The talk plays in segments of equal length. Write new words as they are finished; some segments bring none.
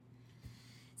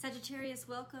Sagittarius,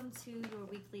 welcome to your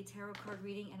weekly tarot card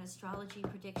reading and astrology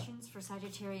predictions for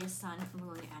Sagittarius Sun,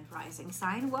 Moon, and Rising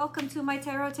sign. Welcome to my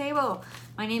tarot table.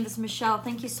 My name is Michelle.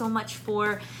 Thank you so much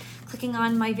for clicking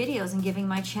on my videos and giving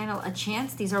my channel a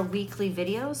chance. These are weekly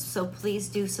videos, so please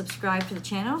do subscribe to the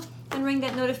channel and ring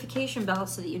that notification bell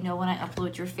so that you know when I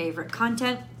upload your favorite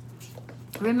content.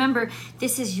 Remember,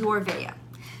 this is your video,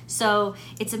 so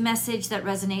it's a message that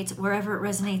resonates wherever it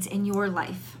resonates in your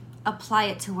life. Apply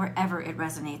it to wherever it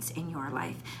resonates in your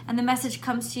life. And the message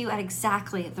comes to you at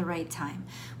exactly the right time.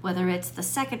 Whether it's the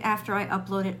second after I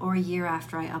upload it or a year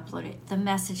after I upload it, the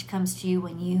message comes to you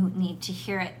when you need to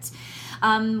hear it.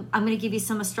 I'm going to give you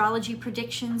some astrology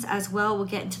predictions as well. We'll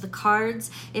get into the cards.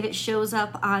 If it shows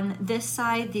up on this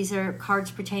side, these are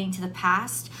cards pertaining to the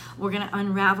past. We're going to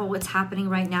unravel what's happening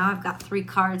right now. I've got 3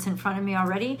 cards in front of me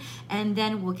already, and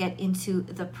then we'll get into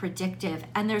the predictive.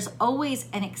 And there's always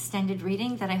an extended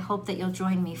reading that I hope that you'll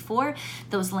join me for.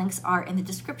 Those links are in the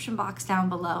description box down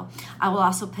below. I will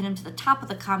also pin them to the top of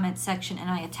the comment section, and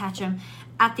I attach them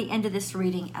at the end of this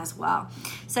reading as well.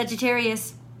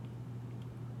 Sagittarius,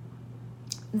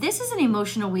 this is an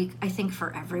emotional week, I think,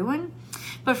 for everyone.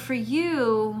 But for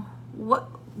you, what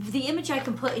the image I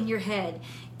can put in your head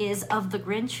is of the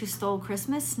Grinch who stole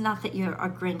Christmas. Not that you're a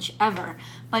Grinch ever,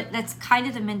 but that's kind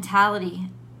of the mentality.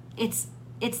 It's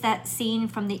that scene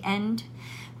from the end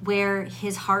where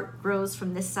his heart grows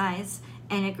from this size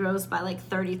and it grows by like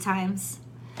 30 times.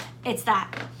 It's that.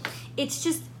 It's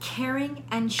just caring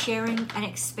and sharing and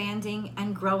expanding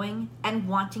and growing and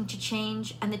wanting to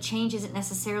change. And the change isn't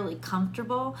necessarily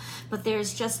comfortable, but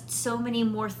there's just so many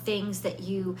more things that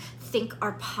you think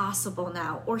are possible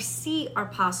now, or see are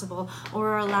possible, or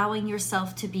are allowing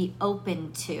yourself to be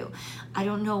open to. I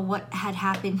don't know what had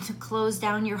happened to close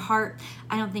down your heart.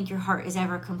 I don't think your heart is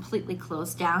ever completely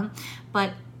closed down,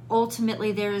 but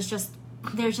ultimately there's just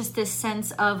this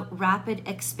sense of rapid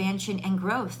expansion and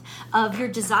growth of your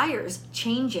desires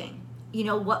changing. You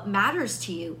know, what matters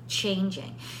to you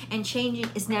changing. And changing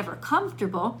is never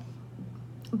comfortable,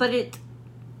 but it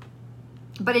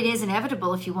is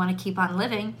inevitable if you want to keep on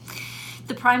living.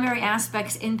 The primary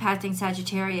aspects impacting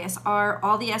Sagittarius are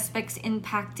all the aspects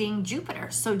impacting Jupiter.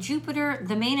 So Jupiter,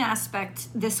 the main aspect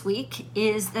this week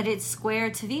is that it's square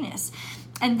to Venus.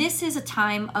 And this is a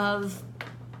time of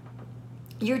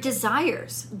your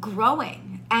desires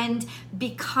growing and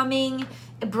becoming,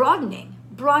 broadening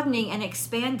and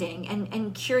expanding,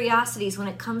 and curiosities when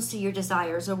it comes to your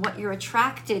desires or what you're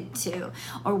attracted to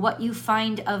or what you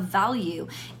find of value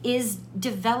is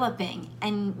developing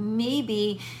and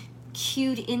maybe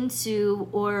cued into,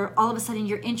 or all of a sudden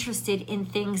you're interested in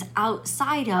things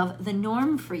outside of the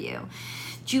norm for you.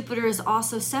 Jupiter is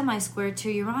also semi-square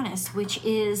to Uranus, which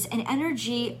is an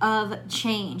energy of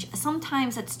change.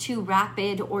 Sometimes it's too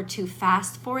rapid or too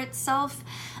fast for itself.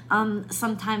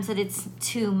 Sometimes that it's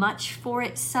too much for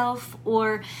itself,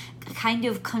 or kind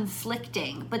of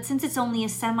conflicting. But since it's only a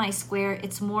semi-square,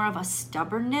 it's more of a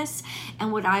stubbornness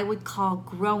and what I would call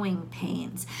growing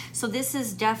pains. So this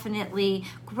is definitely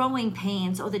growing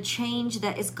pains, or the change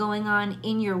that is going on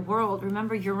in your world.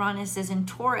 Remember, Uranus is in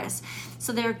Taurus.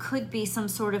 So there could be some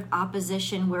sort of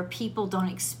opposition where people don't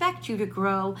expect you to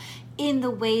grow in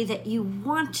the way that you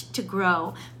want to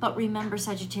grow. But remember,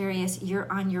 Sagittarius,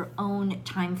 you're on your own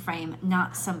time frame,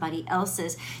 not somebody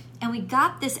else's. And we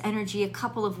got this energy a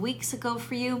couple of weeks ago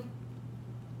for you.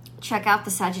 Check out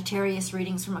the Sagittarius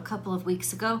readings from a couple of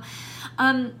weeks ago.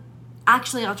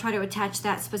 Actually, I'll try to attach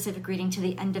that specific reading to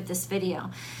the end of this video.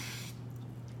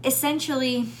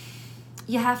 Essentially,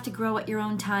 you have to grow at your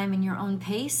own time and your own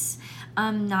pace,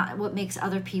 not what makes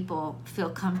other people feel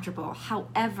comfortable.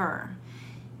 However,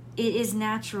 it is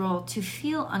natural to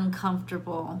feel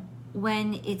uncomfortable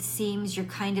when it seems you're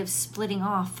kind of splitting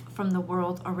off from the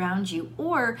world around you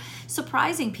or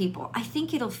surprising people. I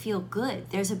think it'll feel good.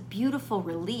 There's a beautiful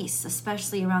release,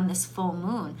 especially around this full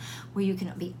moon, where you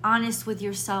can be honest with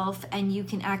yourself and you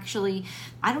can actually,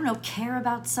 I don't know, care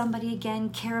about somebody again,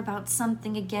 care about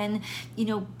something again, you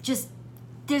know, just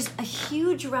there's a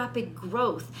huge rapid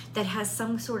growth that has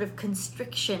some sort of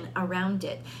constriction around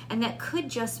it. And that could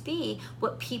just be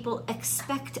what people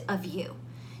expect of you.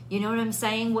 You know what I'm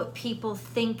saying? What people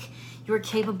think you're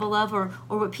capable of, or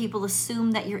what people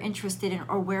assume that you're interested in,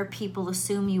 or where people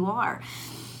assume you are.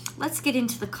 Let's get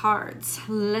into the cards.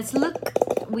 Let's look.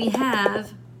 We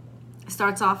have,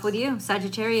 starts off with you,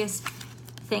 Sagittarius.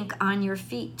 Think on your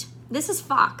feet. This is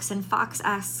Fox, and Fox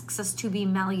asks us to be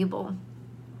malleable.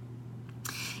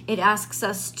 It asks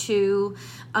us to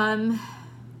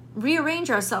rearrange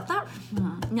ourselves.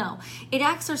 It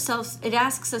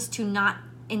asks us to not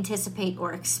anticipate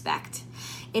or expect.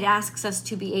 It asks us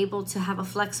to be able to have a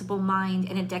flexible mind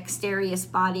and a dexterous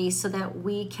body so that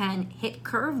we can hit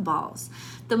curveballs.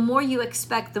 The more you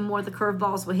expect, the more the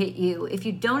curveballs will hit you. If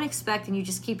you don't expect and you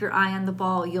just keep your eye on the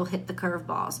ball, you'll hit the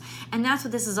curveballs. And that's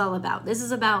what this is all about. This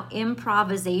is about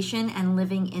improvisation and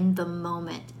living in the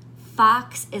moment.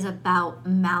 Fox is about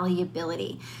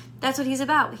malleability. That's what he's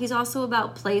about. He's also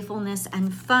about playfulness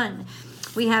and fun.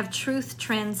 We have truth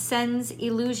transcends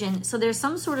illusion. So there's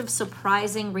some sort of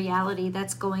surprising reality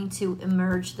that's going to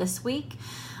emerge this week.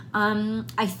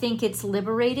 I think it's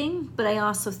liberating, but I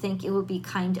also think it will be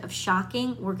kind of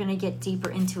shocking. We're going to get deeper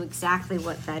into exactly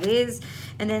what that is.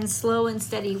 And then slow and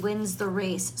steady wins the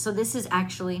race. So this is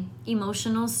actually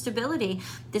emotional stability.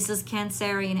 This is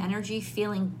Cancerian energy,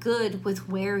 feeling good with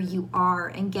where you are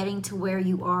and getting to where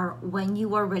you are when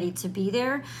you are ready to be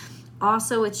there.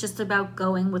 Also, it's just about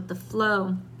going with the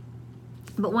flow.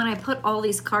 But when I put all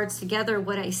these cards together,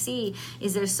 what I see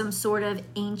is there's some sort of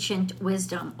ancient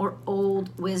wisdom or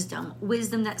old wisdom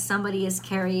that somebody has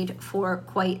carried for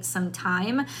quite some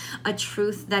time, a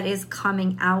truth that is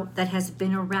coming out that has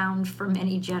been around for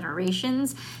many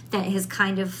generations, that is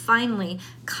kind of finally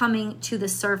coming to the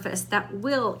surface that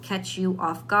will catch you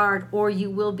off guard, or you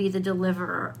will be the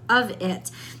deliverer of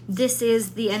it. This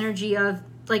is the energy of,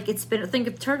 like, it's been, think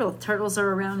of turtles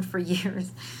are around for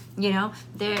years, you know,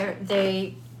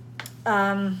 they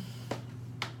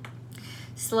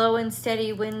slow and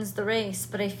steady wins the race.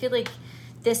 But I feel like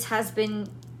this has been,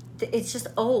 it's just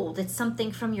old. It's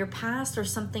something from your past or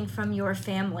something from your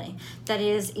family that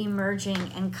is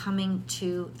emerging and coming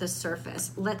to the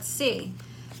surface. Let's see,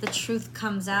 the truth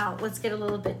comes out. Let's get a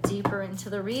little bit deeper into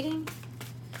the reading.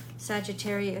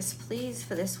 Sagittarius, please,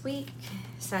 for this week.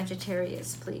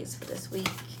 Sagittarius, please, for this week.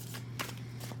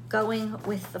 Going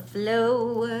with the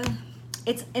flow.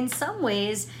 It's, in some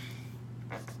ways,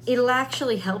 it'll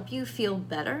actually help you feel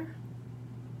better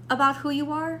about who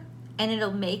you are, and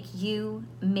it'll make you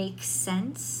make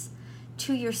sense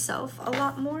to yourself a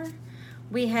lot more.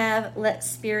 We have let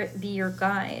spirit be your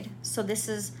guide. So this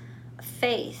is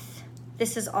faith.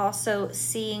 This is also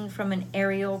seeing from an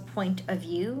aerial point of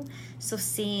view. So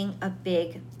seeing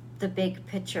the big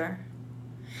picture.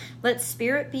 Let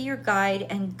spirit be your guide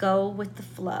and go with the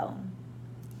flow.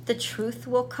 The truth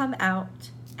will come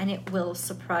out and it will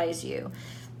surprise you.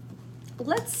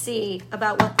 Let's see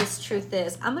about what this truth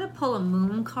is. I'm going to pull a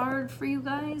moon card for you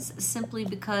guys simply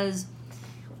because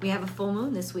we have a full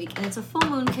moon this week, and it's a full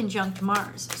moon conjunct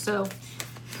Mars. So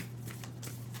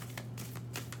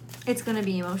it's going to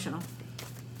be emotional.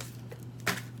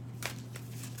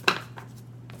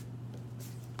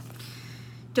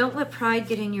 Don't let pride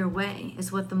get in your way, is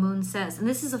what the moon says. And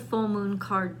this is a full moon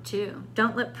card too.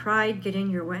 Don't let pride get in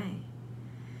your way.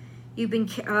 You've been,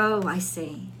 oh, I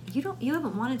see. You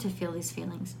haven't wanted to feel these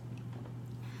feelings.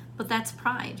 But that's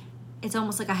pride. It's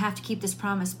almost like I have to keep this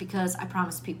promise because I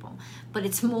promised people. But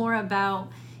it's more about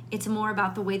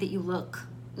the way that you look,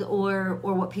 or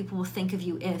what people will think of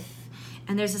you if.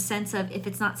 And there's a sense of, if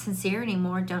it's not sincere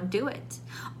anymore, don't do it.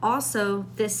 Also,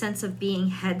 this sense of being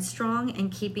headstrong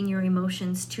and keeping your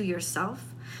emotions to yourself,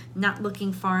 not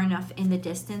looking far enough in the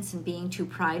distance and being too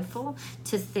prideful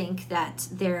to think that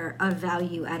they're of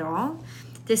value at all.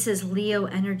 This is Leo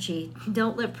energy.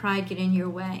 Don't let pride get in your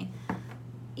way.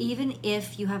 Even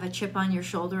if you have a chip on your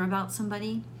shoulder about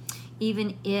somebody,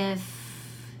 even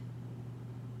if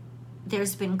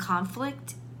there's been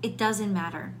conflict, it doesn't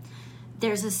matter.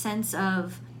 There's a sense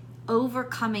of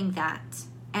overcoming that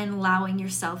and allowing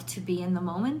yourself to be in the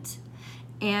moment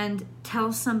and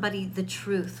tell somebody the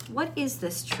truth. What is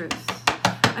this truth?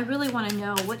 I really want to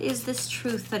know, what is this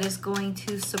truth that is going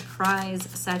to surprise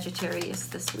Sagittarius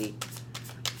this week?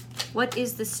 What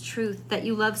is this truth? That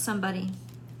you love somebody.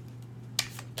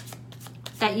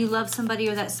 That you love somebody,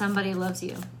 or that somebody loves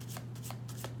you.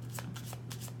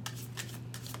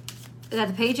 We got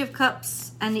the Page of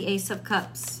Cups and the Ace of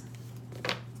Cups.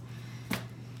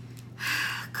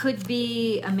 Could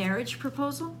be a marriage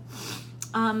proposal.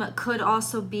 Could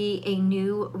also be a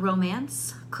new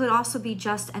romance. Could also be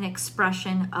just an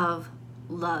expression of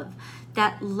love.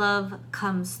 That love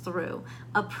comes through.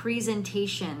 A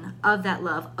presentation of that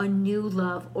love, a new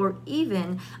love, or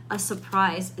even a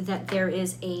surprise that there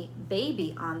is a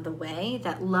baby on the way,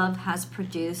 that love has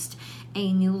produced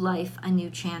a new life, a new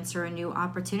chance, or a new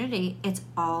opportunity. It's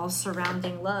all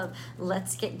surrounding love.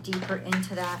 Let's get deeper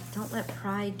into that. Don't let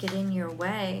pride get in your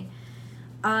way.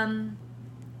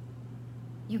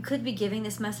 You could be giving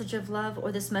this message of love,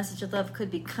 or this message of love could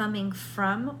be coming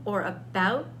from or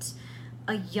about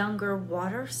a younger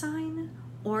water sign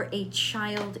or a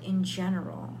child in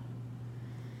general.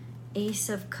 Ace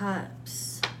of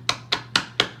Cups.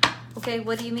 Okay,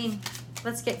 what do you mean?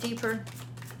 Let's get deeper.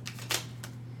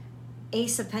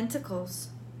 Ace of Pentacles.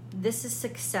 This is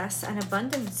success and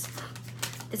abundance.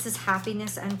 This is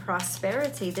happiness and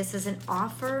prosperity. This is an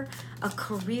offer, a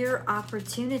career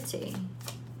opportunity.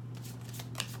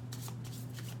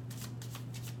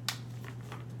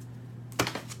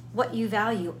 What you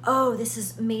value. Oh, this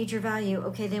is major value.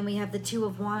 Okay, then we have the Two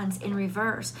of Wands in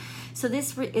reverse. So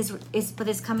this but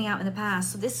it's coming out in the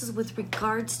past. So this is with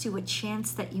regards to a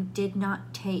chance that you did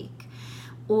not take,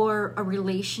 or a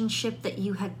relationship that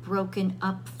you had broken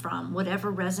up from,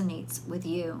 whatever resonates with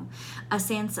you. A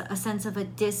sense of a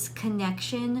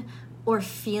disconnection, or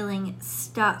feeling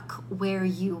stuck where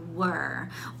you were,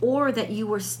 or that you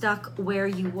were stuck where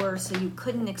you were so you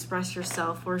couldn't express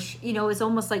yourself, or it's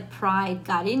almost like pride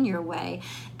got in your way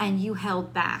and you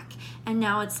held back, and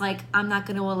now it's like, I'm not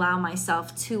going to allow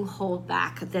myself to hold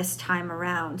back this time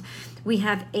around. We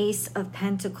have Ace of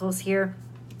Pentacles here.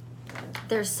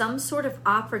 There's some sort of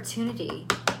opportunity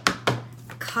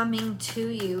coming to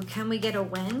you. Can we get a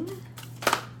win?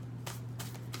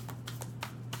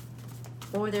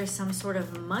 Or there's some sort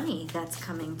of money that's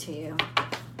coming to you.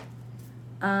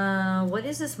 What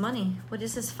is this money? What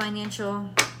is this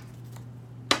financial?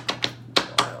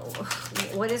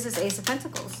 What is this Ace of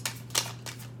Pentacles?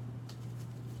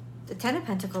 The Ten of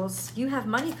Pentacles. You have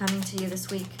money coming to you this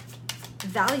week.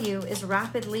 Value is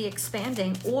rapidly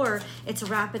expanding, or it's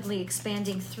rapidly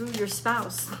expanding through your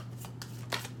spouse.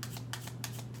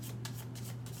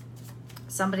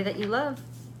 Somebody that you love.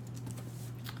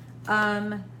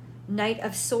 Knight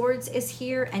of Swords is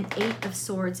here and Eight of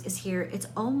Swords is here. It's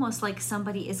almost like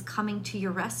somebody is coming to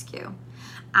your rescue.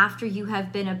 After you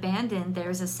have been abandoned,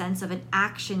 there's a sense of an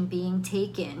action being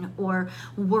taken, or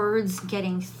words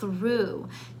getting through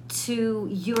to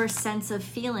your sense of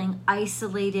feeling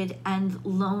isolated and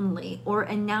lonely, or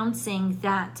announcing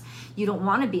that you don't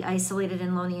want to be isolated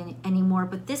and lonely anymore.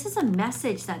 But this is a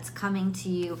message that's coming to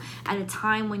you at a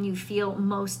time when you feel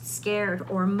most scared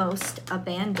or most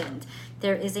abandoned.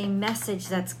 There is a message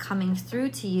that's coming through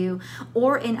to you,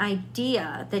 or an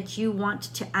idea that you want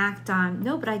to act on.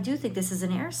 No, but I do think this is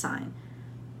an air sign.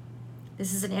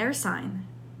 This is an air sign.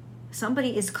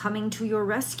 Somebody is coming to your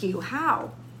rescue.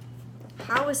 How?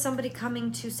 How is somebody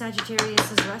coming to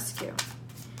Sagittarius's rescue?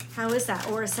 How is that?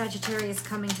 Or a Sagittarius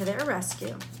coming to their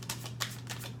rescue?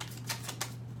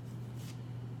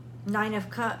 Nine of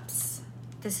Cups.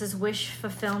 This is wish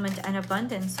fulfillment and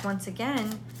abundance. Once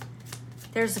again,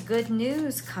 there's good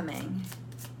news coming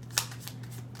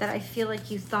that I feel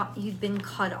like you thought you'd been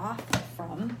cut off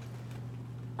from.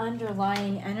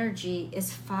 Underlying energy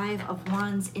is Five of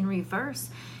Wands in reverse.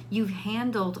 You've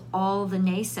handled all the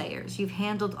naysayers. You've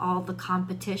handled all the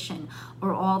competition,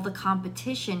 or all the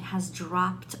competition has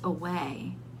dropped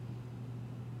away.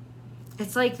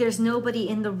 It's like there's nobody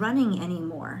in the running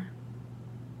anymore.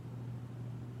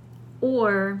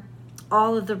 Or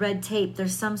all of the red tape.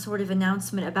 There's some sort of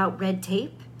announcement about red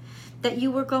tape that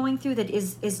you were going through that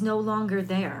is no longer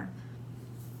there.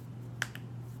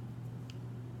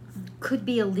 Could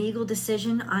be a legal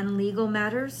decision on legal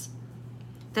matters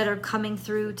that are coming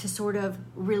through to sort of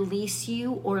release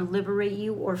you or liberate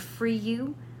you or free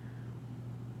you.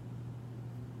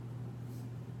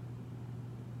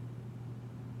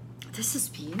 This is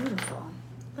beautiful.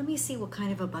 Let me see what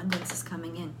kind of abundance is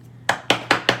coming in.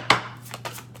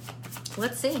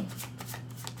 Let's see.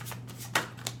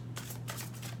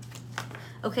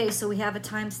 Okay, so we have a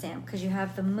timestamp because you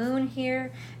have the moon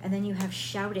here and then you have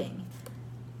shouting.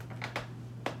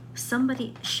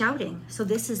 Somebody shouting. So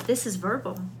this is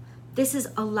verbal. This is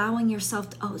allowing yourself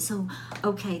to,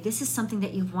 okay, this is something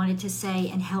that you've wanted to say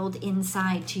and held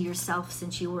inside to yourself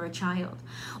since you were a child.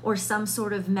 Or some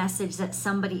sort of message that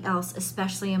somebody else,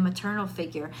 especially a maternal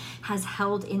figure, has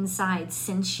held inside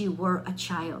since you were a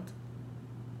child.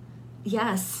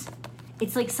 Yes,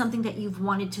 it's like something that you've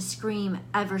wanted to scream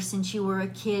ever since you were a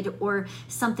kid, or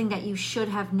something that you should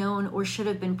have known or should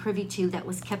have been privy to that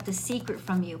was kept a secret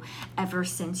from you ever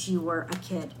since you were a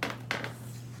kid.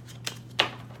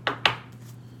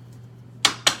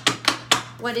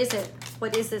 What is it?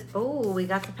 What is this? Oh, we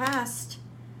got the past.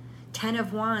 10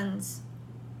 of Wands.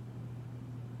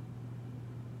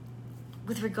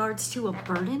 With regards to a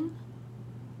burden?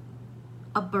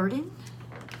 A burden?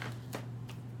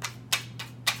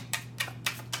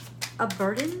 A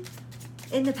burden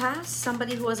in the past?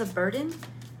 Somebody who was a burden?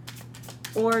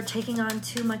 Or taking on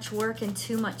too much work and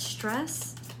too much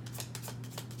stress?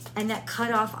 And that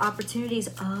cut off opportunities.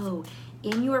 Oh,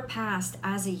 in your past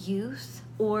as a youth,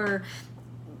 or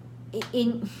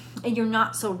in your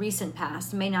not so recent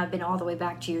past, may not have been all the way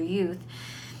back to your youth,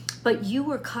 But you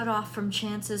were cut off from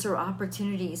chances or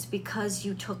opportunities because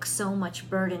you took so much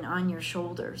burden on your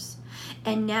shoulders.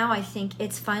 And now I think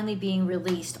it's finally being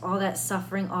released. All that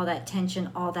suffering, all that tension,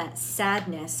 all that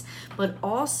sadness, but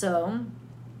also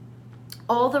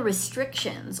all the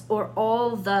restrictions or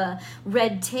all the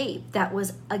red tape that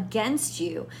was against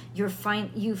you, you've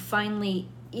finally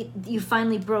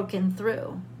broken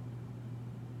through.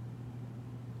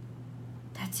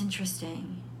 That's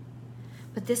interesting.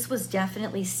 But this was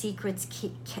definitely secrets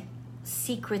kept.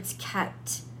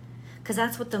 Because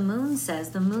that's what the moon says.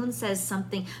 The moon says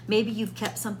something, maybe you've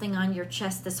kept something on your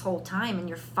chest this whole time and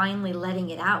you're finally letting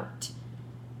it out.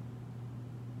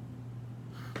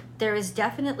 There is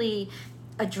definitely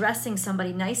addressing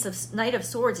somebody. Knight of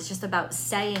Swords is just about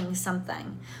saying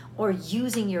something or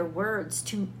using your words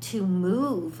to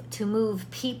move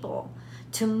people,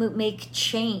 to make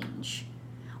change.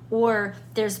 Or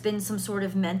there's been some sort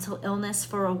of mental illness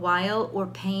for a while, or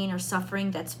pain or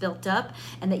suffering that's built up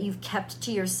and that you've kept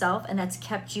to yourself, and that's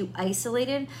kept you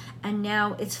isolated. And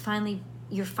now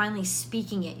you're finally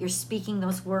speaking it. You're speaking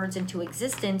those words into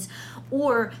existence,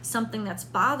 or something that's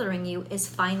bothering you is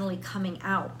finally coming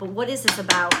out. But what is this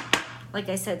about? Like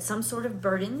I said, some sort of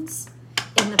burdens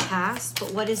in the past,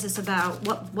 but what is this about?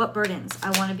 What burdens?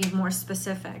 I want to be more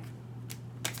specific.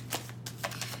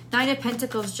 Nine of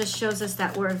Pentacles just shows us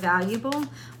that we're valuable,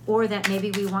 or that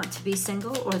maybe we want to be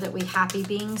single, or that we're happy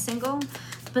being single.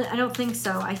 But I don't think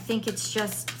so. I think it's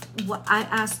just what I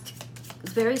asked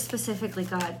very specifically,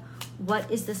 God, what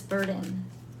is this burden?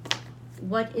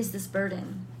 What is this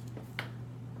burden?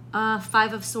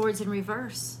 Five of Swords in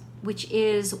reverse, which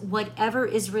is whatever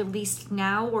is released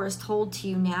now or is told to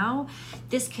you now.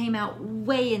 This came out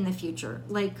way in the future,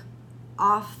 like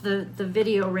off the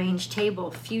video range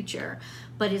table future,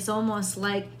 but it's almost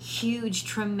like huge,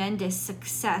 tremendous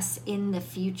success in the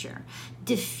future,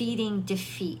 defeating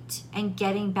defeat and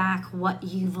getting back what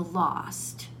you've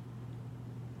lost.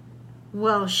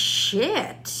 Well,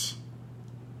 shit.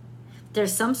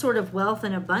 There's some sort of wealth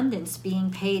and abundance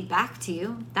being paid back to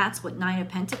you. That's what Nine of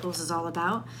Pentacles is all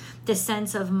about. The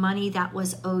sense of money that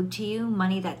was owed to you,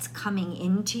 money that's coming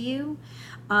into you.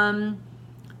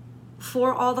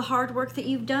 For all the hard work that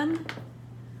you've done.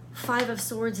 Five of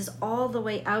Swords is all the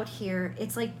way out here.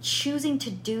 It's like choosing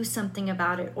to do something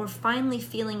about it, or finally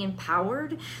feeling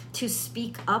empowered to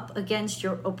speak up against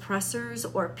your oppressors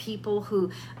or people who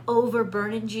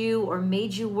overburdened you or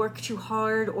made you work too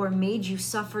hard or made you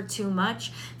suffer too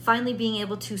much. Finally being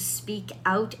able to speak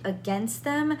out against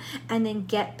them and then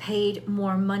get paid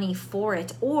more money for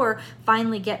it, or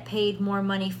finally get paid more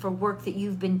money for work that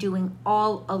you've been doing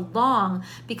all along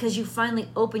because you finally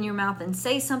open your mouth and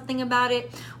say something about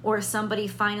it, or somebody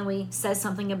finally says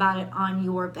something about it on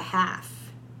your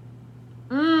behalf.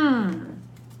 Damn.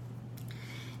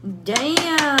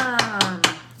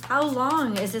 How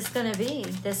long is this going to be?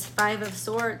 This Five of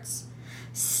Swords.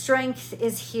 Strength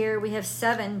is here. We have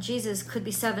 7. Jesus, could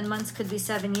be 7 months, could be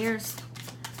 7 years.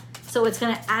 So it's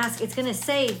going to ask, it's going to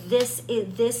say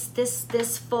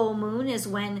this full moon is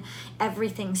when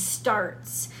everything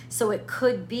starts. So it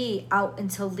could be out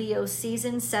until Leo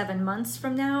season, 7 months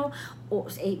from now, or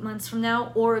 8 months from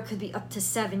now, or it could be up to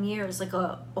 7 years, like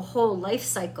a whole life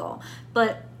cycle.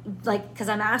 But like, because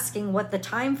I'm asking what the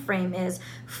time frame is.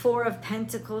 4 of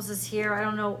Pentacles is here. I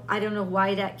don't know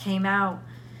why that came out.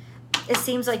 It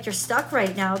seems like you're stuck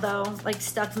right now, though, like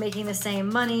stuck making the same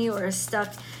money, or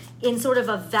stuck in sort of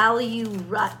a value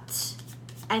rut.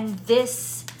 And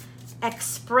this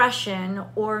expression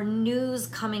or news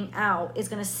coming out is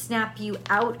going to snap you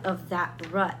out of that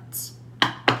rut.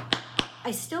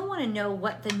 I still want to know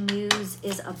what the news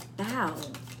is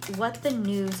about. What the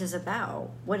news is about.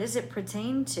 What does it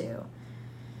pertain to?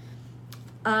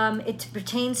 It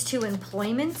pertains to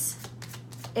employment.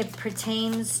 It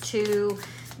pertains to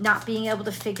not being able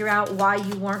to figure out why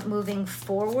you weren't moving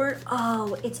forward.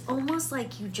 Oh, it's almost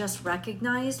like you just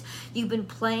recognized you've been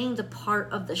playing the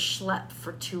part of the schlep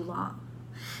for too long.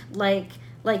 Like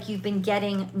you've been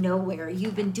getting nowhere.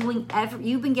 You've been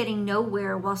getting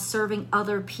nowhere while serving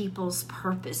other people's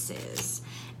purposes.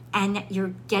 And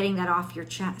you're getting that off your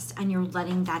chest and you're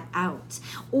letting that out.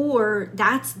 Or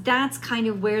that's kind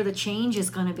of where the change is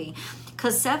going to be.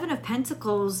 Because 7 of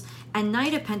Pentacles and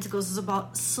Knight of Pentacles is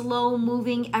about slow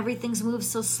moving. Everything's moved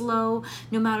so slow.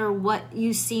 No matter what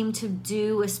you seem to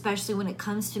do, especially when it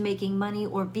comes to making money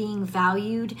or being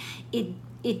valued,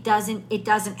 it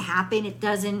doesn't happen. It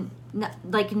doesn't,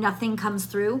 like nothing comes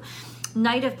through.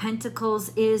 Knight of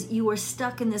Pentacles is you were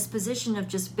stuck in this position of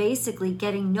just basically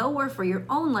getting nowhere for your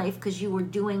own life because you were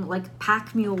doing like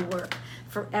pack mule work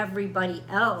for everybody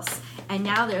else. And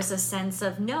now there's a sense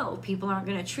of, no, people aren't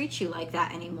going to treat you like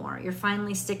that anymore. You're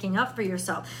finally sticking up for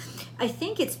yourself. I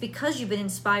think it's because you've been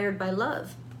inspired by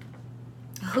love.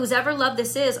 Whose ever love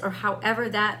this is, or however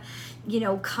that,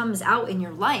 comes out in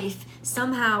your life,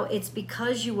 somehow it's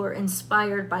because you were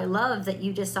inspired by love that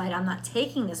you decide, I'm not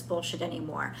taking this bullshit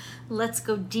anymore. Let's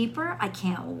go deeper. I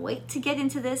can't wait to get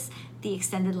into this. The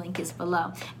extended link is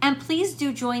below. And please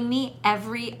do join me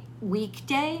every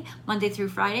weekday, Monday through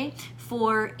Friday,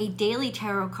 for a daily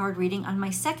tarot card reading on my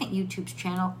second YouTube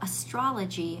channel,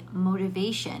 Astrology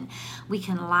Motivation. We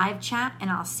can live chat,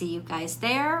 and I'll see you guys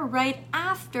there right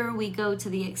after we go to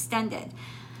the extended.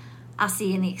 I'll see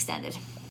you in the extended.